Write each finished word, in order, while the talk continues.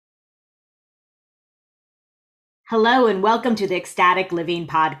Hello and welcome to the Ecstatic Living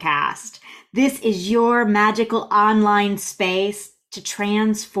Podcast. This is your magical online space to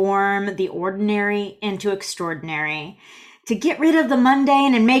transform the ordinary into extraordinary, to get rid of the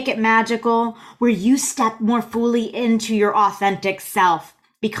mundane and make it magical, where you step more fully into your authentic self,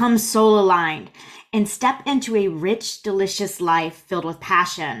 become soul aligned, and step into a rich, delicious life filled with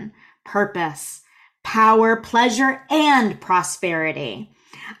passion, purpose, power, pleasure, and prosperity.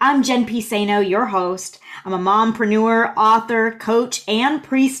 I'm Jen Pisano, your host. I'm a mompreneur, author, coach, and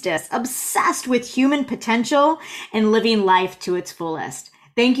priestess obsessed with human potential and living life to its fullest.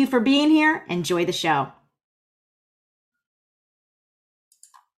 Thank you for being here. Enjoy the show.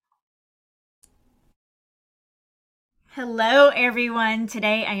 Hello, everyone.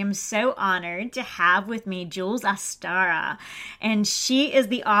 Today I am so honored to have with me Jules Ostara, and she is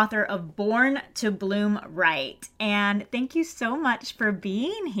the author of Born to Bloom Right. And thank you so much for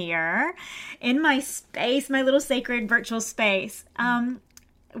being here in my space, my little sacred virtual space. We're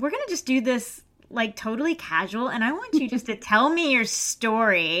going to just do this like totally casual, and I want you just to tell me your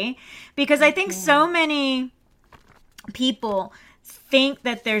story, because I think so many people think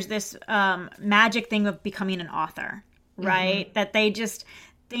that there's this magic thing of becoming an author. Right? Mm-hmm. That they just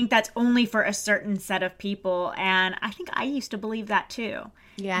think that's only for a certain set of people. And I think I used to believe that too.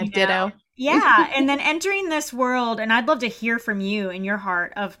 Yeah, ditto. Yeah. And then entering this world, and I'd love to hear from you in your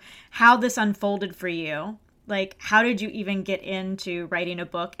heart of how this unfolded for you. Like, how did you even get into writing a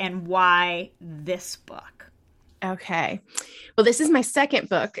book, and why this book? Okay. Well, this is my second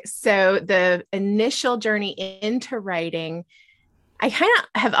book. So the initial journey into writing, I kind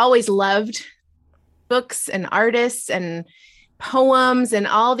of have always loved books and artists and poems and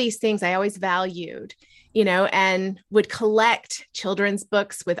all these things I always valued, and would collect children's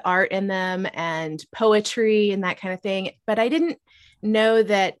books with art in them and poetry and that kind of thing. But I didn't know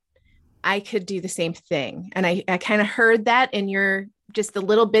that I could do the same thing. And I kind of heard that in just the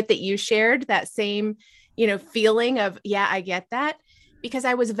little bit that you shared, that same, feeling of, yeah, I get that, because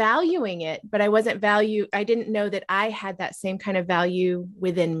I was valuing it, but I didn't know that I had that same kind of value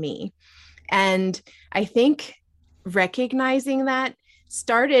within me. And I think recognizing that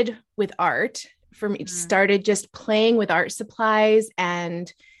started with art for me. Started just playing with art supplies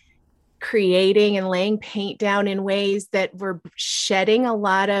and creating and laying paint down in ways that were shedding a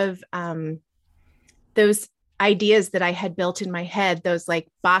lot of those ideas that I had built in my head, those like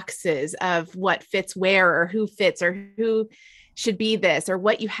boxes of what fits where, or who fits, or who should be this, or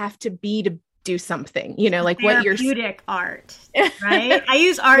what you have to be to do something, like what your therapeutic art, right? I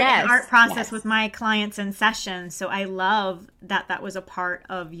use art yes, and art process with my clients in sessions. So I love that was a part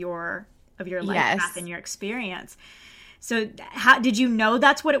of your life path and your experience. So how did you know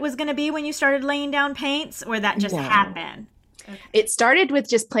that's what it was going to be when you started laying down paints, or that just happened? Okay. It started with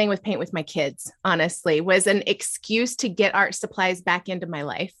just playing with paint with my kids, honestly, was an excuse to get art supplies back into my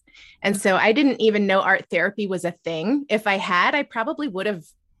life. And so I didn't even know art therapy was a thing. If I had, I probably would have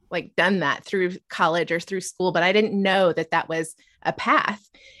done that through college or through school, but I didn't know that was a path.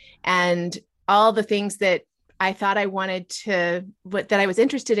 And all the things that I thought I that I was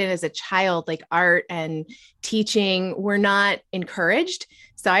interested in as a child, like art and teaching, were not encouraged.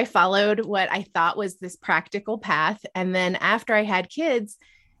 So I followed what I thought was this practical path. And then after I had kids,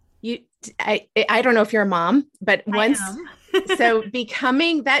 I don't know if you're a mom, but so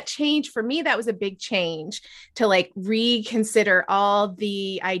becoming that change for me, that was a big change to reconsider all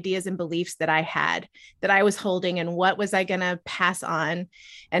the ideas and beliefs that I had, that I was holding, and what was I going to pass on,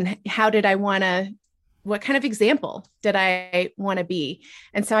 and what kind of example did I want to be?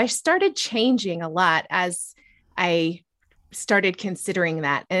 And so I started changing a lot as I started considering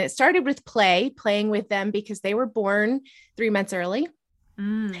that. And it started with playing with them, because they were born 3 months early.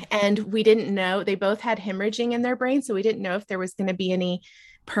 And we didn't know, they both had hemorrhaging in their brain. So we didn't know if there was going to be any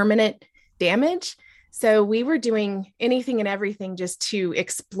permanent damage. So we were doing anything and everything just to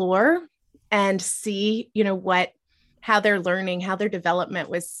explore and see, how they're learning, how their development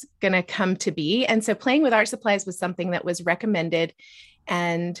was going to come to be. And so playing with art supplies was something that was recommended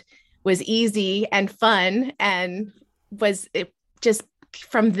and was easy and fun, and it just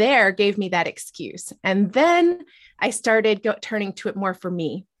from there gave me that excuse. And then I started turning to it more for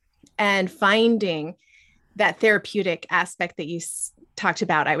me and finding that therapeutic aspect that you talked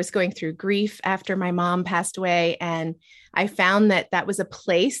about. I was going through grief after my mom passed away, and I found that was a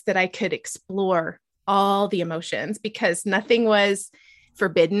place that I could explore all the emotions, because nothing was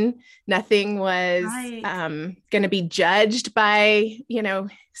forbidden. Nothing was going to be judged by,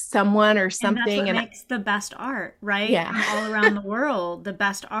 someone or something. And that's what makes the best art, right? Yeah. All around the world, the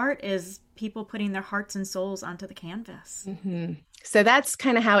best art is people putting their hearts and souls onto the canvas. Mm-hmm. So that's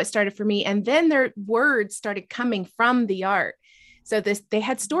kind of how it started for me. And then their words started coming from the art. So they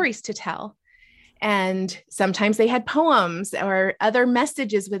had stories to tell. And sometimes they had poems or other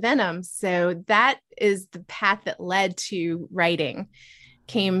messages within them. So that is the path that led to writing,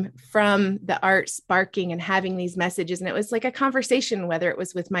 came from the art sparking and having these messages. And it was like a conversation, whether it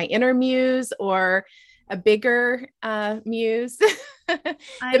was with my inner muse or a bigger muse,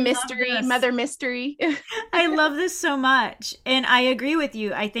 the mystery, mother mystery. I love this so much. And I agree with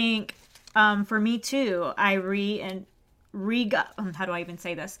you. I think for me too, I how do I even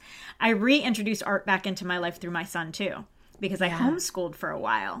say this? I reintroduced art back into my life through my son too, because I homeschooled for a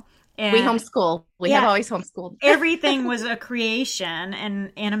while. And we homeschool. We have always homeschooled. Everything was a creation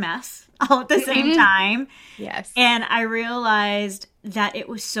and a mess all at the same time. Yes. And I realized that it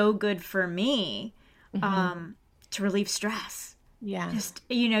was so good for me to relieve stress. Yeah. Just,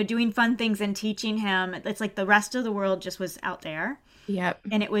 doing fun things and teaching him. It's like the rest of the world just was out there. Yep.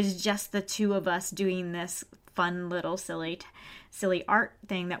 And it was just the two of us doing this fun little silly art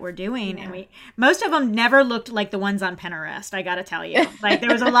thing that we're doing. Yeah. And most of them never looked like the ones on Pinterest, I gotta tell you. Like,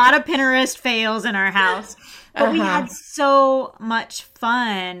 there was a lot of Pinterest fails in our house, but we had so much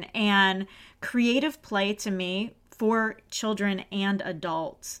fun. And creative play, to me, for children and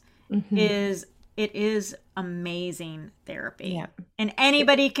adults, is amazing therapy. Yeah. And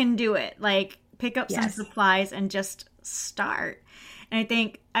anybody can do it. Like, pick up some supplies and just start. And I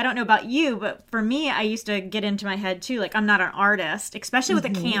think, I don't know about you, but for me, I used to get into my head too, like, I'm not an artist, especially with a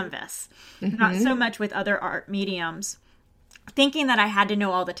canvas, not so much with other art mediums, thinking that I had to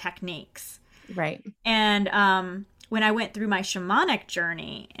know all the techniques. Right. And when I went through my shamanic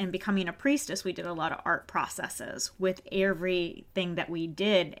journey and becoming a priestess, we did a lot of art processes. With everything that we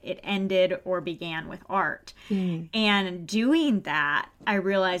did, it ended or began with art. And doing that, I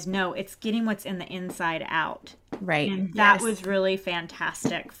realized, no, it's getting what's in the inside out. Right. And that was really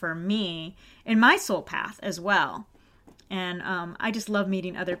fantastic for me in my soul path as well. And I just love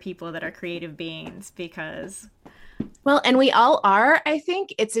meeting other people that are creative beings, because... Well, and we all are. I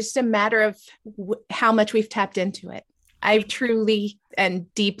think it's just a matter of how much we've tapped into it. I truly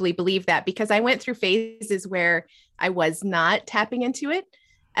and deeply believe that, because I went through phases where I was not tapping into it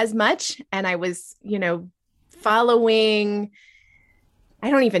as much. And I was, following, I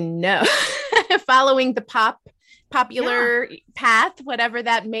don't even know, following the popular path, whatever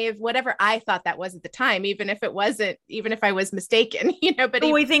that whatever I thought that was at the time, even if I was mistaken, but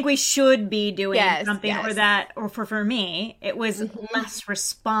we think we should be doing something or for me, it was less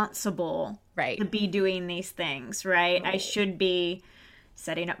responsible to be doing these things, right? I should be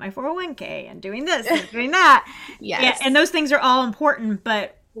setting up my 401k and doing this and doing that. Yes. Yeah, and those things are all important,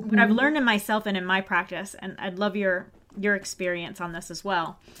 but what I've learned in myself and in my practice, and I'd love your experience on this as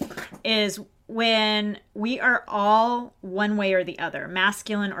well, is when we are all one way or the other,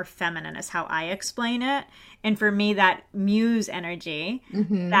 masculine or feminine is how I explain it. And for me, that muse energy,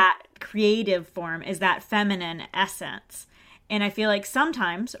 that creative form, is that feminine essence. And I feel like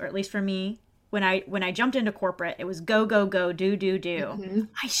sometimes, or at least for me, when I jumped into corporate, it was go, go, go, do, do, do.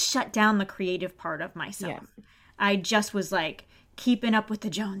 I shut down the creative part of myself. Yeah. I just was like keeping up with the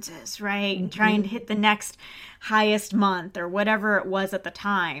Joneses, right? And trying to hit the next highest month or whatever it was at the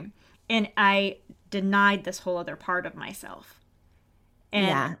time. And I denied this whole other part of myself.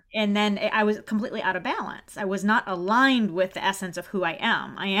 And then I was completely out of balance. I was not aligned with the essence of who I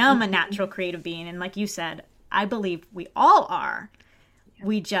am. I am a natural creative being. And like you said, I believe we all are. Yeah.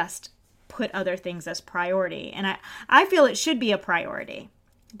 We just put other things as priority. And I feel it should be a priority.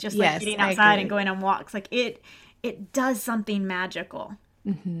 Just like getting outside and going on walks. Like it does something magical.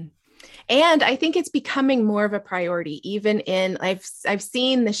 And I think it's becoming more of a priority, even in, I've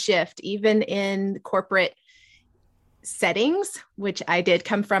seen the shift, even in corporate settings, which I did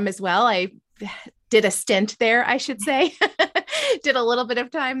come from as well. I did a stint there, I should say, did a little bit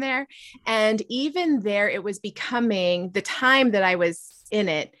of time there. And even there, it was becoming the time that I was in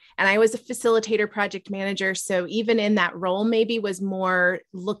it. And I was a facilitator, project manager. So even in that role, maybe was more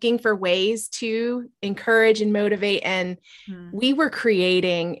looking for ways to encourage and motivate. And we were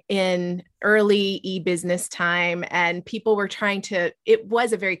creating in early e-business time, and people were it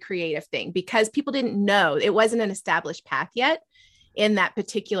was a very creative thing because people didn't know, it wasn't an established path yet in that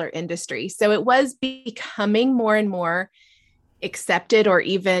particular industry. So it was becoming more and more accepted or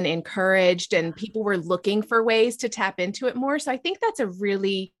even encouraged, and people were looking for ways to tap into it more. So I think that's a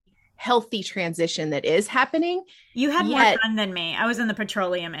really healthy transition that is happening. You had more fun than me. I was in the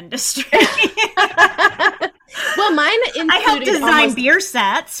petroleum industry. Well, mine included I helped design beer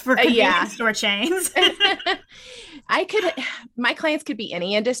sets for convenience store chains. My clients could be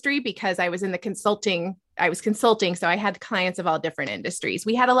any industry because I was in the consulting I was consulting. So I had clients of all different industries.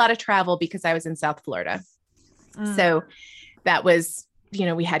 We had a lot of travel because I was in South Florida. So that was,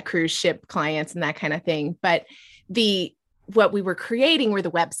 we had cruise ship clients and that kind of thing. But what we were creating were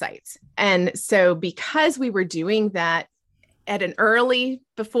the websites. And so because we were doing that at an early,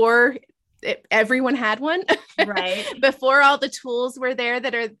 before everyone had one, right? Before all the tools were there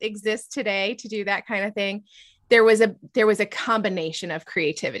that exist today to do that kind of thing, there was a combination of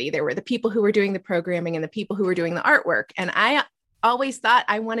creativity. There were the people who were doing the programming and the people who were doing the artwork. And I always thought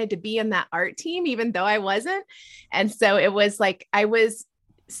I wanted to be in that art team, even though I wasn't. And so it was like, I was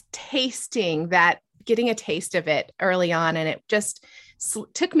getting a taste of it early on. And it just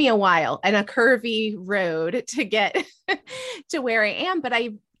took me a while and a curvy road to get to where I am, but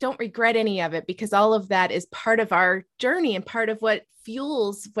I don't regret any of it because all of that is part of our journey and part of what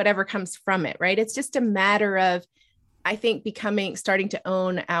fuels whatever comes from it, right? It's just a matter of, I think, starting to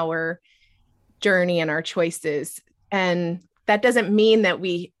own our journey and our choices. And that doesn't mean that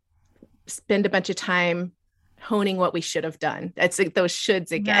we spend a bunch of time honing what we should have done. That's like those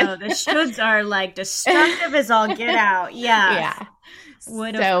shoulds again. No, the shoulds are like destructive as all get out. Yeah.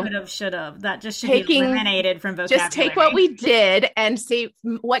 Would have, could have, should have. That just should be eliminated from vocabulary. Just take what we did and see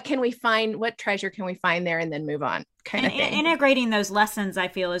what can we find, what treasure can we find there, and then move on, kind of thing. Integrating those lessons, I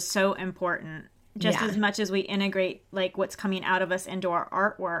feel, is so important. Just as much as we integrate like what's coming out of us into our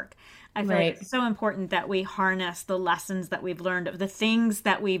artwork. I feel like it's so important that we harness the lessons that we've learned of the things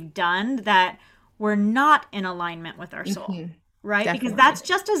that we've done that were not in alignment with our soul, right? Definitely. Because that's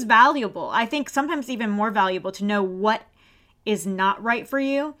just as valuable. I think sometimes even more valuable to know what is not right for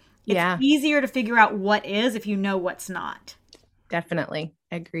you. It's easier to figure out what is if you know what's not. Definitely.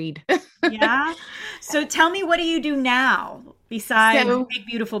 Agreed. Yeah. So tell me, what do you do now besides make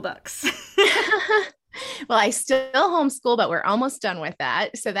beautiful books? Well, I still homeschool, but we're almost done with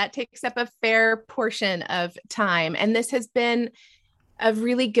that. So that takes up a fair portion of time. And this has been a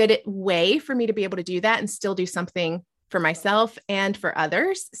really good way for me to be able to do that and still do something for myself and for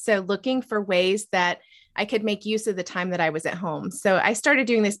others. So looking for ways that I could make use of the time that I was at home. So I started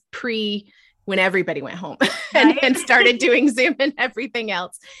doing this when everybody went home and started doing Zoom and everything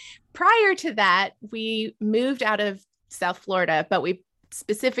else. Prior to that, we moved out of South Florida, but we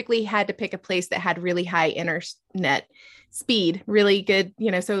specifically had to pick a place that had really high internet speed, really good,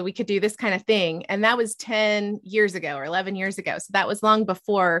 so that we could do this kind of thing. And that was 10 years ago or 11 years ago. So that was long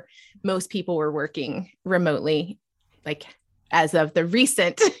before most people were working remotely, like as of the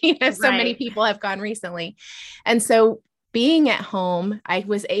recent, so many people have gone recently. And so being at home, I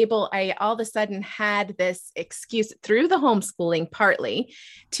all of a sudden had this excuse through the homeschooling partly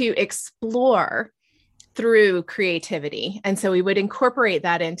to explore through creativity. And so we would incorporate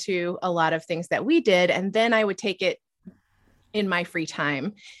that into a lot of things that we did. And then I would take it in my free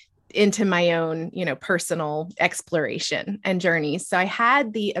time into my own, personal exploration and journeys. So I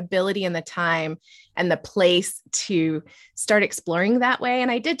had the ability and the time and the place to start exploring that way. And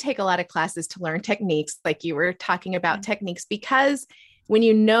I did take a lot of classes to learn techniques, like you were talking about techniques, because when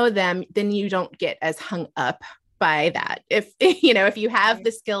you know them, then you don't get as hung up by that. If you have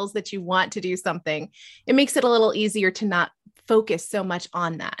the skills that you want to do something, it makes it a little easier to not focus so much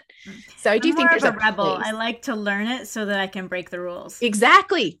on that. So I do think there's a rebel. I like to learn it so that I can break the rules.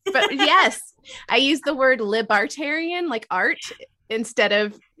 Exactly. But yes, I use the word libertarian, like art, instead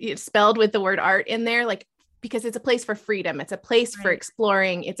of spelled with the word art in there, like, because it's a place for freedom. It's a place for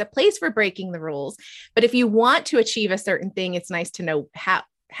exploring. It's a place for breaking the rules. But if you want to achieve a certain thing, it's nice to know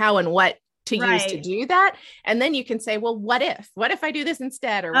how and what to use to do that. And then you can say, well, what if I do this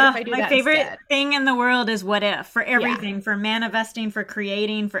instead? Or what if I do that instead? My favorite thing in the world is what if, for everything, for manifesting, for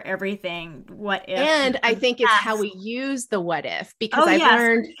creating, for everything. What if? And I think it's how we use the what if, because I've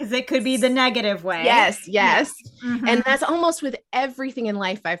learned, because it could be the negative way. Yes. Mm-hmm. And that's almost with everything in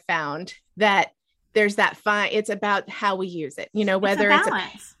life. I've found that there's that it's about how we use it, whether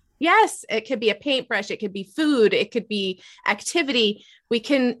it's yes, it could be a paintbrush, it could be food, it could be activity.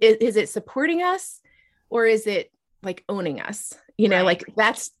 Is it supporting us, or is it like owning us? Like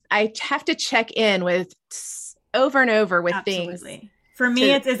I have to check in with over and over with things. For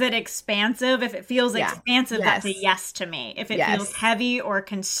me, is it expansive? If it feels expansive, that's a yes to me. If it feels heavy or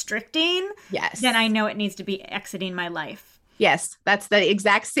constricting, then I know it needs to be exiting my life. Yes, that's the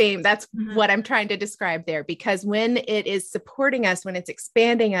exact same. That's what I'm trying to describe there, because when it is supporting us, when it's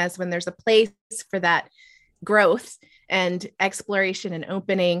expanding us, when there's a place for that growth and exploration and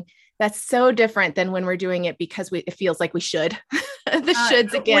opening, that's so different than when we're doing it because it feels like we should. The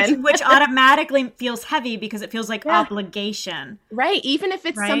shoulds again. Which automatically feels heavy because it feels like obligation. Right. Even if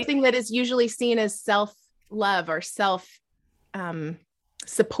it's something that is usually seen as self-love or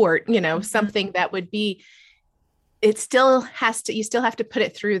support, something that would be, you still have to put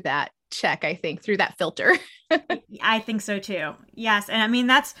it through that check, I think, through that filter. I think so too. Yes. And I mean,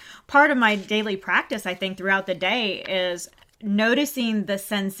 that's part of my daily practice, I think, throughout the day is noticing the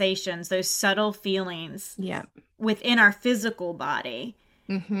sensations, those subtle feelings within our physical body.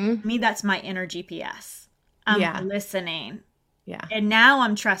 To me, that's my inner GPS. I'm listening. Yeah. And now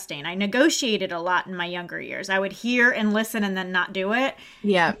I'm trusting. I negotiated a lot in my younger years. I would hear and listen and then not do it.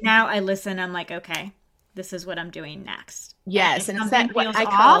 Yeah. Now I listen. I'm like, okay, this is what I'm doing next. Yes. And if it's that what I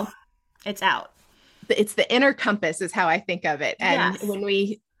off, call, it's out. It's the inner compass is how I think of it. And Yes. when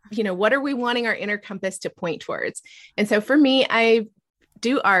we, what are we wanting our inner compass to point towards? And so for me, I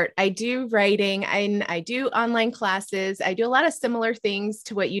do art, I do writing, I do online classes. I do a lot of similar things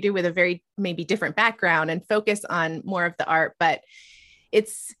to what you do with a very maybe different background and focus on more of the art, but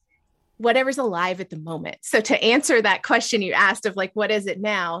it's whatever's alive at the moment. So to answer that question you asked of like, what is it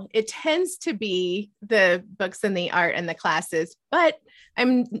now? It tends to be the books and the art and the classes, but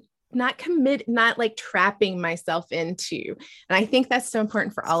I'm not like trapping myself into. And I think that's so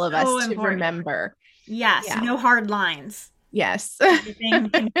important for all of us to remember. Yes. Yeah. No hard lines. Yes. Everything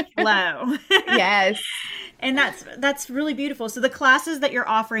can flow. Yes. And that's really beautiful. So the classes that you're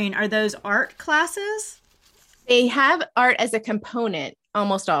offering, are those art classes? They have art as a component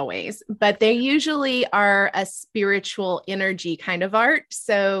almost always, but they usually are a spiritual energy kind of art.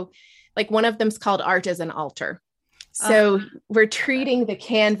 So like one of them's called Art as an Altar. So we're treating the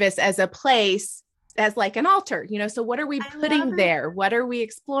canvas as a place, as like an altar, so what are we putting there? What are we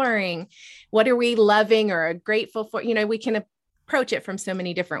exploring? What are we loving or grateful for? We can approach it from so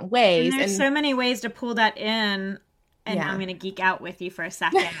many different ways. And there's so many ways to pull that in. And I'm going to geek out with you for a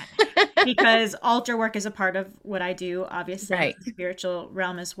second because altar work is a part of what I do, obviously, in the spiritual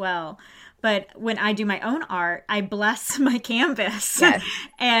realm as well. But when I do my own art, I bless my canvas. Yes.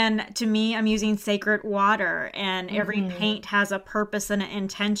 And to me, I'm using sacred water, and every paint has a purpose and an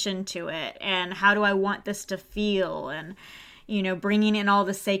intention to it. And how do I want this to feel? And, bringing in all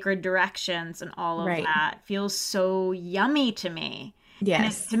the sacred directions and all of that feels so yummy to me.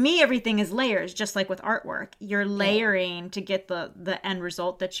 Yes. And to me, everything is layers, just like with artwork. You're layering to get the end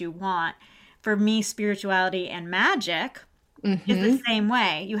result that you want. For me, spirituality and magic is the same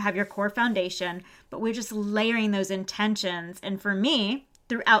way. You have your core foundation, but we're just layering those intentions. And for me,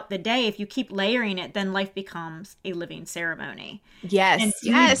 throughout the day, if you keep layering it, then life becomes a living ceremony. Yes. And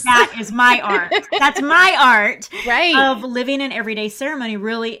yes. That is my art. That's my art. Right. Of living an everyday ceremony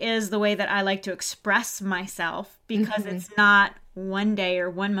really is the way that I like to express myself, because it's not one day or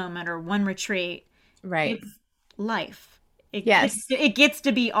one moment or one retreat. Right. It's life. It gets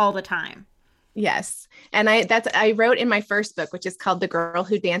to be all the time. Yes. And I wrote in my first book, which is called The Girl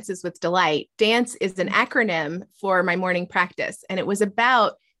Who Dances with Delight. Dance is an acronym for my morning practice. And it was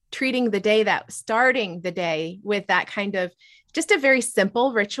about starting the day with that kind of just a very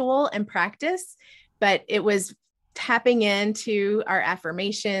simple ritual and practice, but it was tapping into our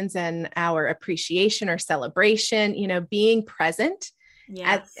affirmations and our appreciation or celebration, being present.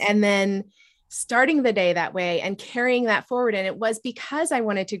 Yes. And then starting the day that way and carrying that forward. And it was because I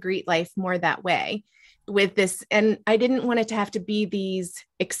wanted to greet life more that way with this. And I didn't want it to have to be these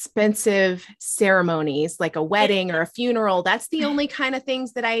expensive ceremonies like a wedding or a funeral. That's the only kind of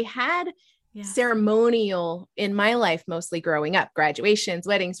things that I had ceremonial in my life, mostly growing up: graduations,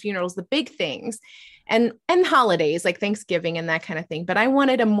 weddings, funerals, the big things, and holidays like Thanksgiving and that kind of thing. But I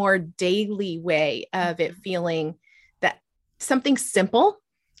wanted a more daily way of it feeling that something simple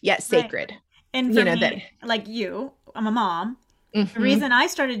yet sacred. And for me, like you, I'm a mom. The reason I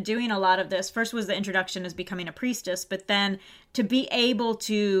started doing a lot of this first was the introduction as becoming a priestess, but then to be able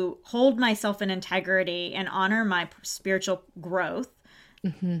to hold myself in integrity and honor my spiritual growth,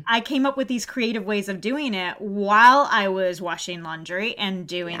 I came up with these creative ways of doing it while I was washing laundry and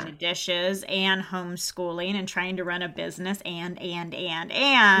doing the dishes and homeschooling and trying to run a business and.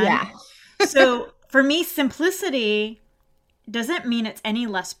 Yeah. So for me, simplicity doesn't mean it's any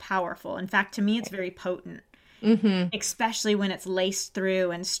less powerful. In fact, to me, it's very potent, especially when it's laced through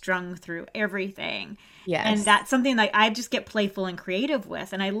and strung through everything. Yes. And that's something that I just get playful and creative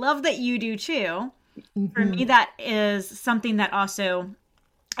with. And I love that you do too. For me, that is something that also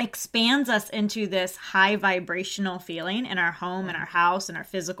expands us into this high vibrational feeling in our home, in our house, in our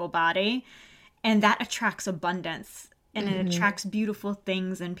physical body. And that attracts abundance, and it attracts beautiful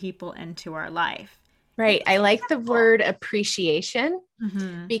things and people into our life. Right. I like the word appreciation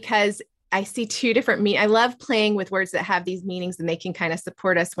because I see two different I love playing with words that have these meanings, and they can kind of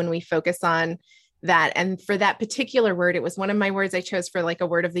support us when we focus on that. And for that particular word, it was one of my words I chose for like a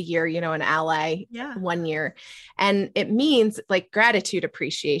word of the year, an ally. Yeah. 1 year. And it means like gratitude,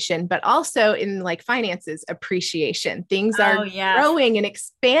 appreciation, but also in like finances, appreciation. Things are growing and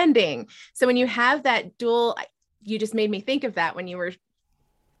expanding. So when you have that dual, you just made me think of that when you were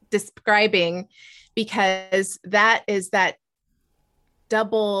describing, because that is that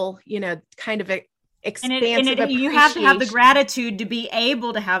double, kind of expansive you have to have the gratitude to be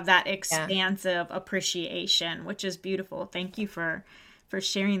able to have that expansive appreciation, which is beautiful. Thank you for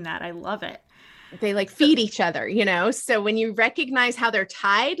sharing that. I love it. They like feed each other, so when you recognize how they're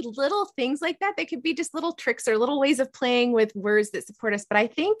tied, little things like that, they could be just little tricks or little ways of playing with words that support us. But I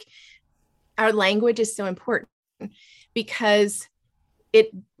think our language is so important because it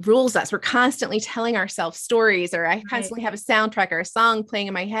rules us. We're constantly telling ourselves stories, or I constantly have a soundtrack or a song playing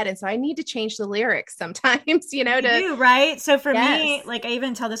in my head. And so I need to change the lyrics sometimes, you do, right? So for me, like I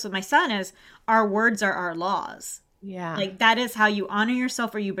even tell this with my son, is our words are our laws. Yeah. Like that is how you honor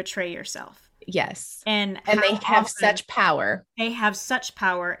yourself or you betray yourself. Yes. And they have such power. They have such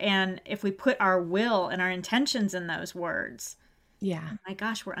power. And if we put our will and our intentions in those words, oh my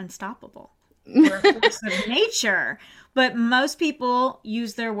gosh, we're unstoppable. We're a force of nature. But most people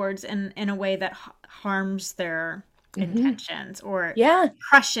use their words in a way that harms their intentions or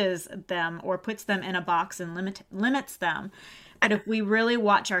crushes them or puts them in a box and limits them. But if we really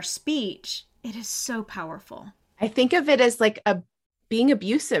watch our speech, it is so powerful. I think of it as like being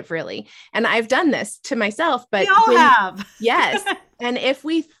abusive, really. And I've done this to myself, but we all have. Yes. And if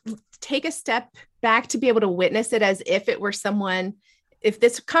we take a step back to be able to witness it as if it were someone, if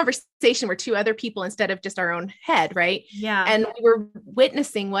this conversation were two other people instead of just our own head, right? Yeah. And we were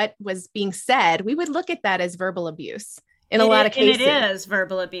witnessing what was being said, we would look at that as verbal abuse in a lot of cases. And it is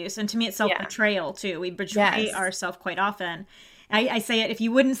verbal abuse. And to me, it's self-betrayal too. We betray ourselves quite often. I say it, if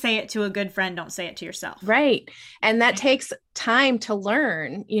you wouldn't say it to a good friend, don't say it to yourself. Right. And that takes time to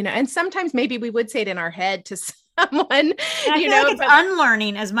learn, and sometimes maybe we would say it in our head to someone, like it's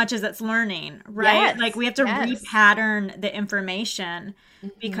unlearning as much as it's learning, right? Yes, like we have to repattern the information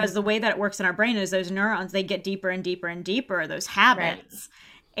because the way that it works in our brain is those neurons, they get deeper and deeper and deeper, those habits.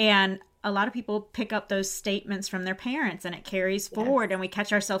 Right. And a lot of people pick up those statements from their parents and it carries forward and we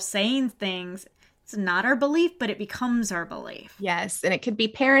catch ourselves saying things. It's not our belief, but it becomes our belief. Yes. And it could be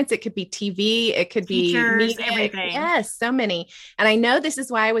parents, it could be TV, it could teachers, be everything. Yes, so many. And I know this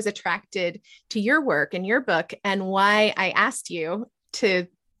is why I was attracted to your work and your book and why I asked you to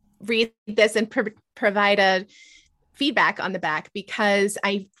read this and provide a feedback on the back, because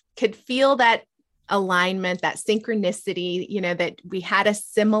I could feel that alignment, that synchronicity, that we had a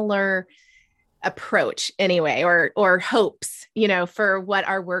similar approach anyway, or hopes, for what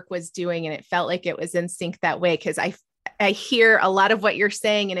our work was doing. And it felt like it was in sync that way. Cause I hear a lot of what you're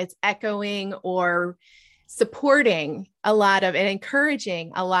saying and it's echoing or supporting a lot of and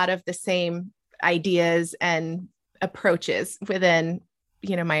encouraging a lot of the same ideas and approaches within,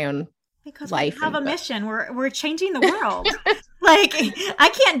 my own life. We have a mission. We're changing the world. Like I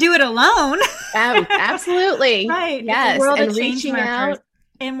can't do it alone. Oh, absolutely. Right. Yes. And reaching out.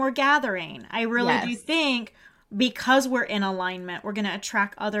 And we're gathering. I really do think because we're in alignment, we're going to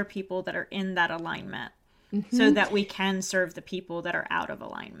attract other people that are in that alignment so that we can serve the people that are out of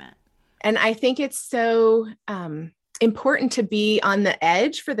alignment. And I think it's so important to be on the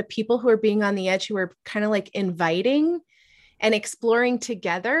edge for the people who are being on the edge, who are kind of like inviting and exploring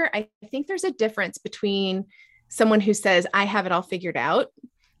together. I think there's a difference between someone who says, I have it all figured out.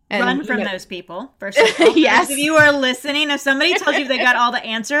 And, run from those people, first of all. Yes. If you are listening, if somebody tells you they got all the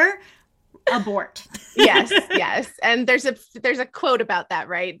answer, abort. Yes. And there's a quote about that,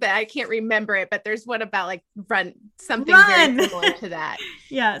 right? That I can't remember it, but there's one about like run. Very similar to that.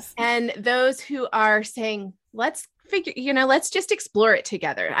 Yes. And those who are saying, let's just explore it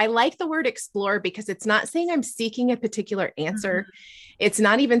together. I like the word explore because it's not saying I'm seeking a particular answer. It's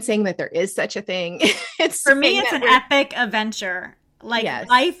not even saying that there is such a thing. For me, it's an epic adventure. Like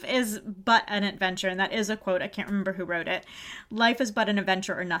life is but an adventure. And that is a quote. I can't remember who wrote it. Life is but an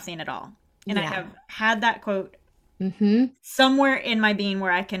adventure or nothing at all. And I have had that quote somewhere in my being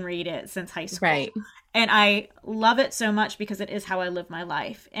where I can read it since high school. Right. And I love it so much because it is how I live my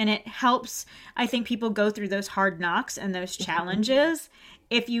life. And it helps, I think, people go through those hard knocks and those challenges.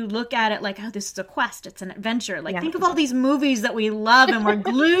 If you look at it like, oh, this is a quest, it's an adventure. Like, think of all these movies that we love and we're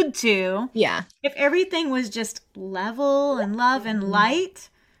glued to. Yeah. If everything was just level and love and light,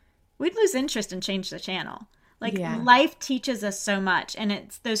 we'd lose interest and change the channel. Like, life teaches us so much. And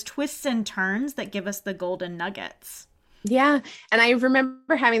it's those twists and turns that give us the golden nuggets. Yeah. And I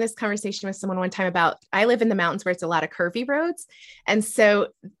remember having this conversation with someone one time about, I live in the mountains where it's a lot of curvy roads. And so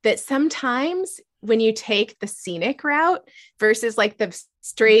that sometimes when you take the scenic route versus like the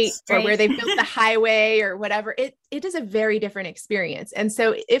straight or where they built the highway or whatever, it is a very different experience. And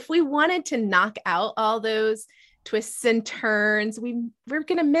so if we wanted to knock out all those twists and turns, we're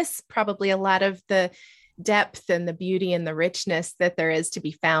going to miss probably a lot of the depth and the beauty and the richness that there is to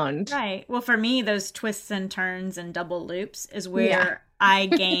be found. Right. Well, for me, those twists and turns and double loops is where I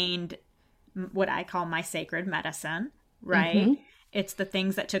gained what I call my sacred medicine, right? Mm-hmm. It's the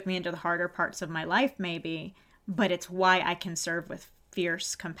things that took me into the harder parts of my life, maybe, but it's why I can serve with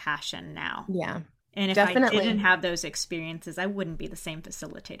fierce compassion now. Yeah. And if definitely. I didn't have those experiences, I wouldn't be the same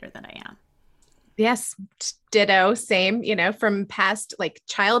facilitator that I am. Yes, ditto, same, from past like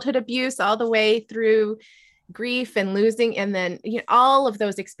childhood abuse all the way through grief and losing. And then all of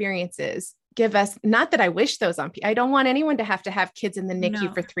those experiences give us, not that I wish those on people. I don't want anyone to have kids in the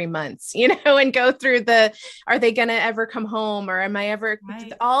NICU for 3 months, and go through are they going to ever come home? Or am I ever,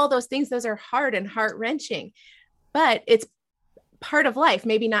 all those things, those are hard and heart wrenching, but it's part of life.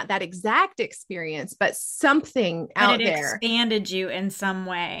 Maybe not that exact experience, but something out there. It expanded you in some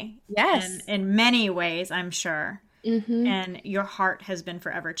way. Yes. In many ways, I'm sure. Mm-hmm. And your heart has been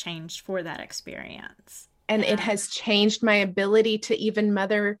forever changed for that experience. And it has changed my ability to even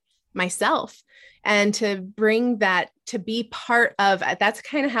mother myself and to bring that to be part of. That's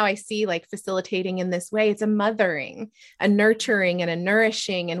kind of how I see like facilitating in this way. It's a mothering, a nurturing, and a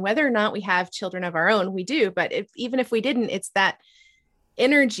nourishing. And whether or not we have children of our own, we do. But even if we didn't, it's that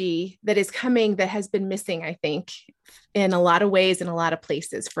energy that is coming that has been missing, I think, in a lot of ways, in a lot of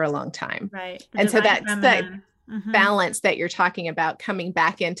places for a long time. Right. And so that's the balance that you're talking about, coming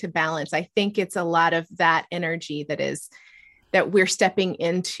back into balance. I think it's a lot of that energy that we're stepping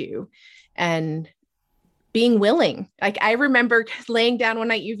into and being willing. Like I remember laying down one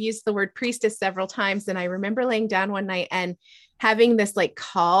night, you've used the word priestess several times. And I remember laying down one night and having this like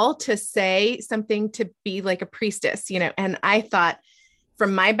call to say something, to be like a priestess, and I thought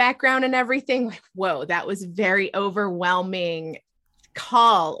from my background and everything, like, whoa, that was very overwhelming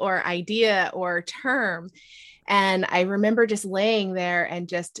call or idea or term. And I remember just laying there and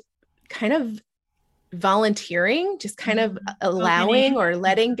just kind of volunteering, just kind of allowing or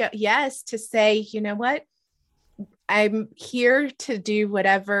letting go. Yes. To say, you know what, I'm here to do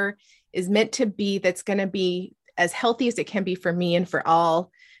whatever is meant to be, that's going to be as healthy as it can be for me and for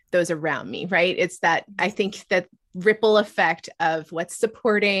all those around me. Right. It's that, I think that ripple effect of what's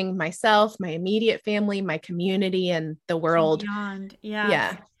supporting myself, my immediate family, my community, and the world. Beyond.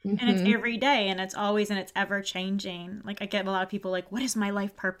 Yeah. Mm-hmm. And it's every day, and it's always, and it's ever changing. Like I get a lot of people like, what is my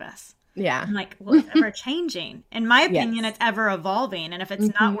life purpose? Yeah. I'm like, well, it's ever changing. In my opinion, It's ever evolving. And if it's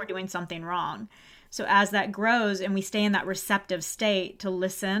not, we're doing something wrong. So as that grows and we stay in that receptive state to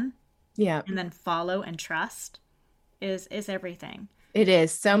listen, and then follow and trust is everything. It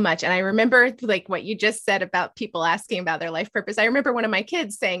is so much. And I remember like what you just said about people asking about their life purpose. I remember one of my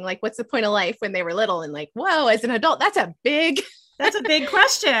kids saying like, what's the point of life, when they were little, and like, whoa, as an adult, that's a big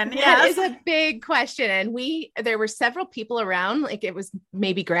question. Yeah, it's a big question. And there were several people around, like it was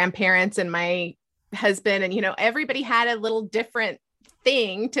maybe grandparents and my husband, and, everybody had a little different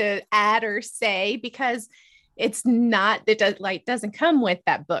thing to add or say, because it doesn't come with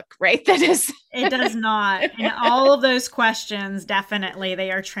that book, right? It does not. And all of those questions, definitely,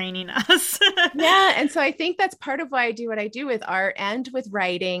 they are training us. Yeah. And so I think that's part of why I do what I do with art and with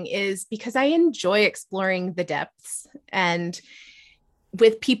writing, is because I enjoy exploring the depths, and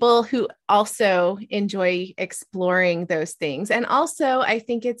with people who also enjoy exploring those things. And also I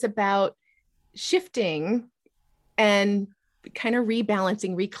think it's about shifting and kind of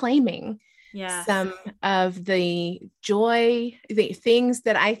rebalancing, reclaiming some of the joy, the things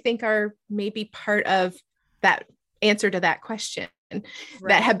that I think are maybe part of that answer to that question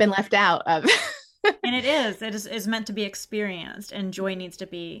that have been left out of. And it is meant to be experienced, and joy needs to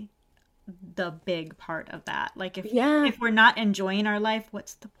be the big part of that. Like if we're not enjoying our life,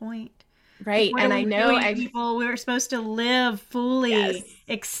 what's the point? Right. Like, and I know we're supposed to live fully,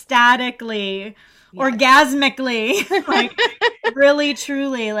 ecstatically, orgasmically, like really,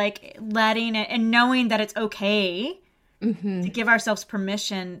 truly, like letting it and knowing that it's okay to give ourselves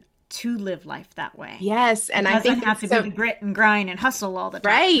permission to live life that way. Yes. And I think it doesn't have to be the grit and grind and hustle all the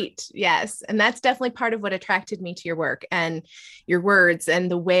time. Right. Yes. And that's definitely part of what attracted me to your work and your words, and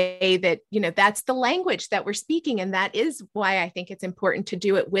the way that, that's the language that we're speaking. And that is why I think it's important to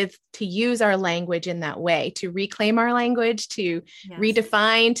do it to use our language in that way, to reclaim our language, to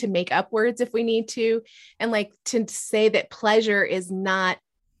redefine, to make up words if we need to. And like to say that pleasure is not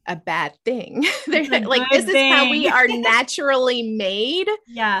a bad thing. Like this is how we are naturally made.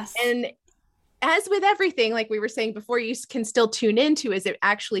 Yes. And as with everything, like we were saying before, you can still tune into, is it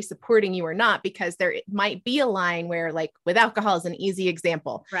actually supporting you or not? Because there might be a line where, like with alcohol is an easy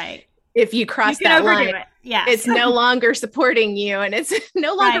example. Right. If you cross that line, yes. it's no longer supporting you and it's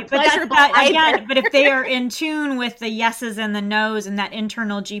no longer pleasurable either. Again, but if they are in tune with the yeses and the nos and that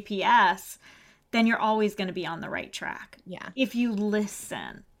internal GPS, then you're always going to be on the right track. Yeah. If you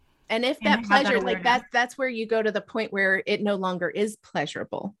listen. And if that pleasure, like that's where you go to the point where it no longer is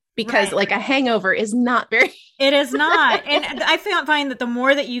pleasurable, because like a hangover is not very. It is not. And I find that the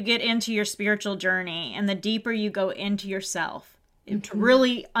more that you get into your spiritual journey and the deeper you go into yourself, to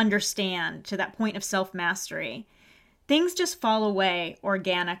really understand to that point of self-mastery, things just fall away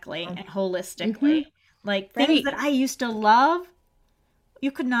organically and holistically. Like things that I used to love,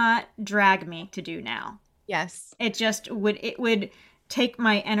 you could not drag me to do now. Yes. It would take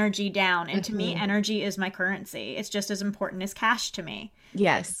my energy down. And to me, energy is my currency. It's just as important as cash to me.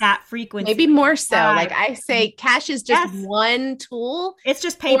 Yes. That frequency. Maybe more so. Like I say, cash is just one tool. It's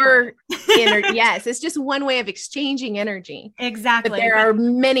just paper. Yes. It's just one way of exchanging energy. Exactly. But there are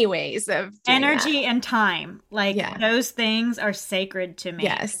many ways of energy and time. Like those things are sacred to me.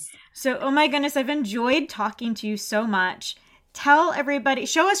 Yes. So, oh my goodness, I've enjoyed talking to you so much. Tell everybody,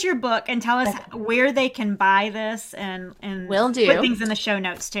 show us your book and tell us where they can buy this and will do. Put things in the show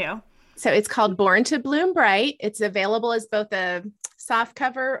notes too. So it's called Born to Bloom Bright. It's available as both a soft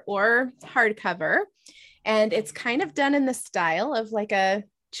cover or hardcover. And it's kind of done in the style of like a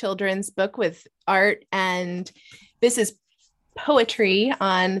children's book with art. And this is poetry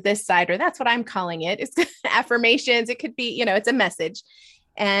on this side, or that's what I'm calling it. It's affirmations. It could be, it's a message.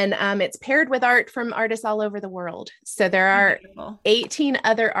 And it's paired with art from artists all over the world. So there are 18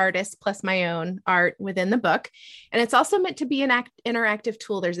 other artists plus my own art within the book. And it's also meant to be an interactive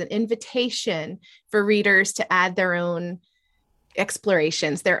tool. There's an invitation for readers to add their own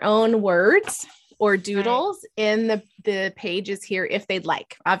explorations, their own words or doodles in the pages here if they'd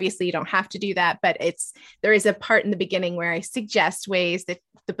like. Obviously, you don't have to do that, but there is a part in the beginning where I suggest ways that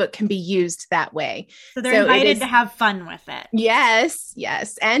the book can be used that way. So they're invited to have fun with it. Yes.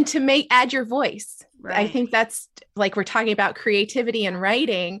 Yes. And to add your voice. Right. I think that's like, we're talking about creativity and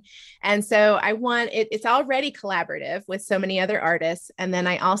writing. And so I want it's already collaborative with so many other artists. And then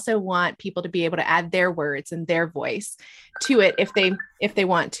I also want people to be able to add their words and their voice to it if they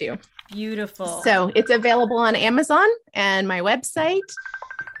want to. Beautiful. So it's available on Amazon and my website.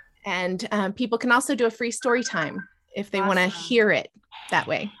 And people can also do a free story time if they want to hear it that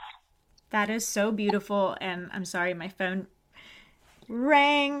way. That is so beautiful. And I'm sorry, my phone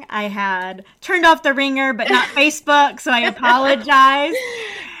rang. I had turned off the ringer, but not Facebook. So I apologize.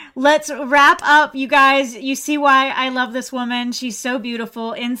 Let's wrap up, you guys. You see why I love this woman. She's so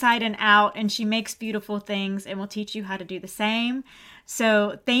beautiful inside and out, and she makes beautiful things and will teach you how to do the same.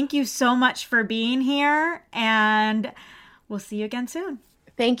 So thank you so much for being here, and we'll see you again soon.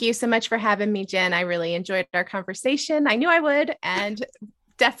 Thank you so much for having me, Jen. I really enjoyed our conversation. I knew I would, and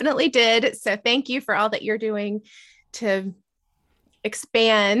definitely did. So thank you for all that you're doing to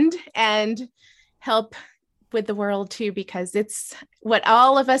expand and help with the world too, because it's what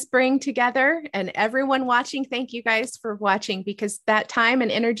all of us bring together. And everyone watching, thank you guys for watching, because that time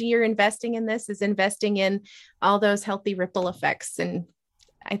and energy you're investing in this is investing in all those healthy ripple effects. And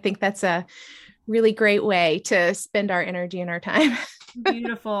I think that's a really great way to spend our energy and our time.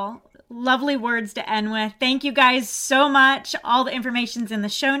 Beautiful. Lovely words to end with. Thank you guys so much. All the information's in the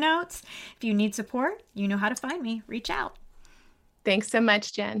show notes. If you need support, you know how to find me. Reach out. Thanks so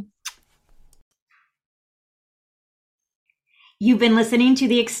much, Jen. You've been listening to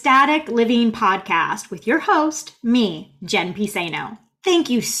the Ecstatic Living Podcast with your host, me, Jen Pisano.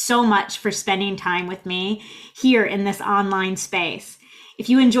 Thank you so much for spending time with me here in this online space. If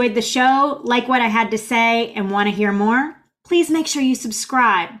you enjoyed the show, like what I had to say, and want to hear more, please make sure you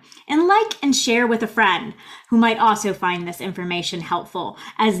subscribe and like and share with a friend who might also find this information helpful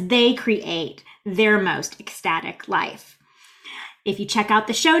as they create their most ecstatic life. If you check out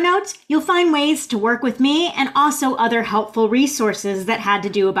the show notes, you'll find ways to work with me and also other helpful resources that had to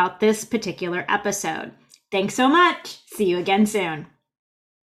do about this particular episode. Thanks so much. See you again soon.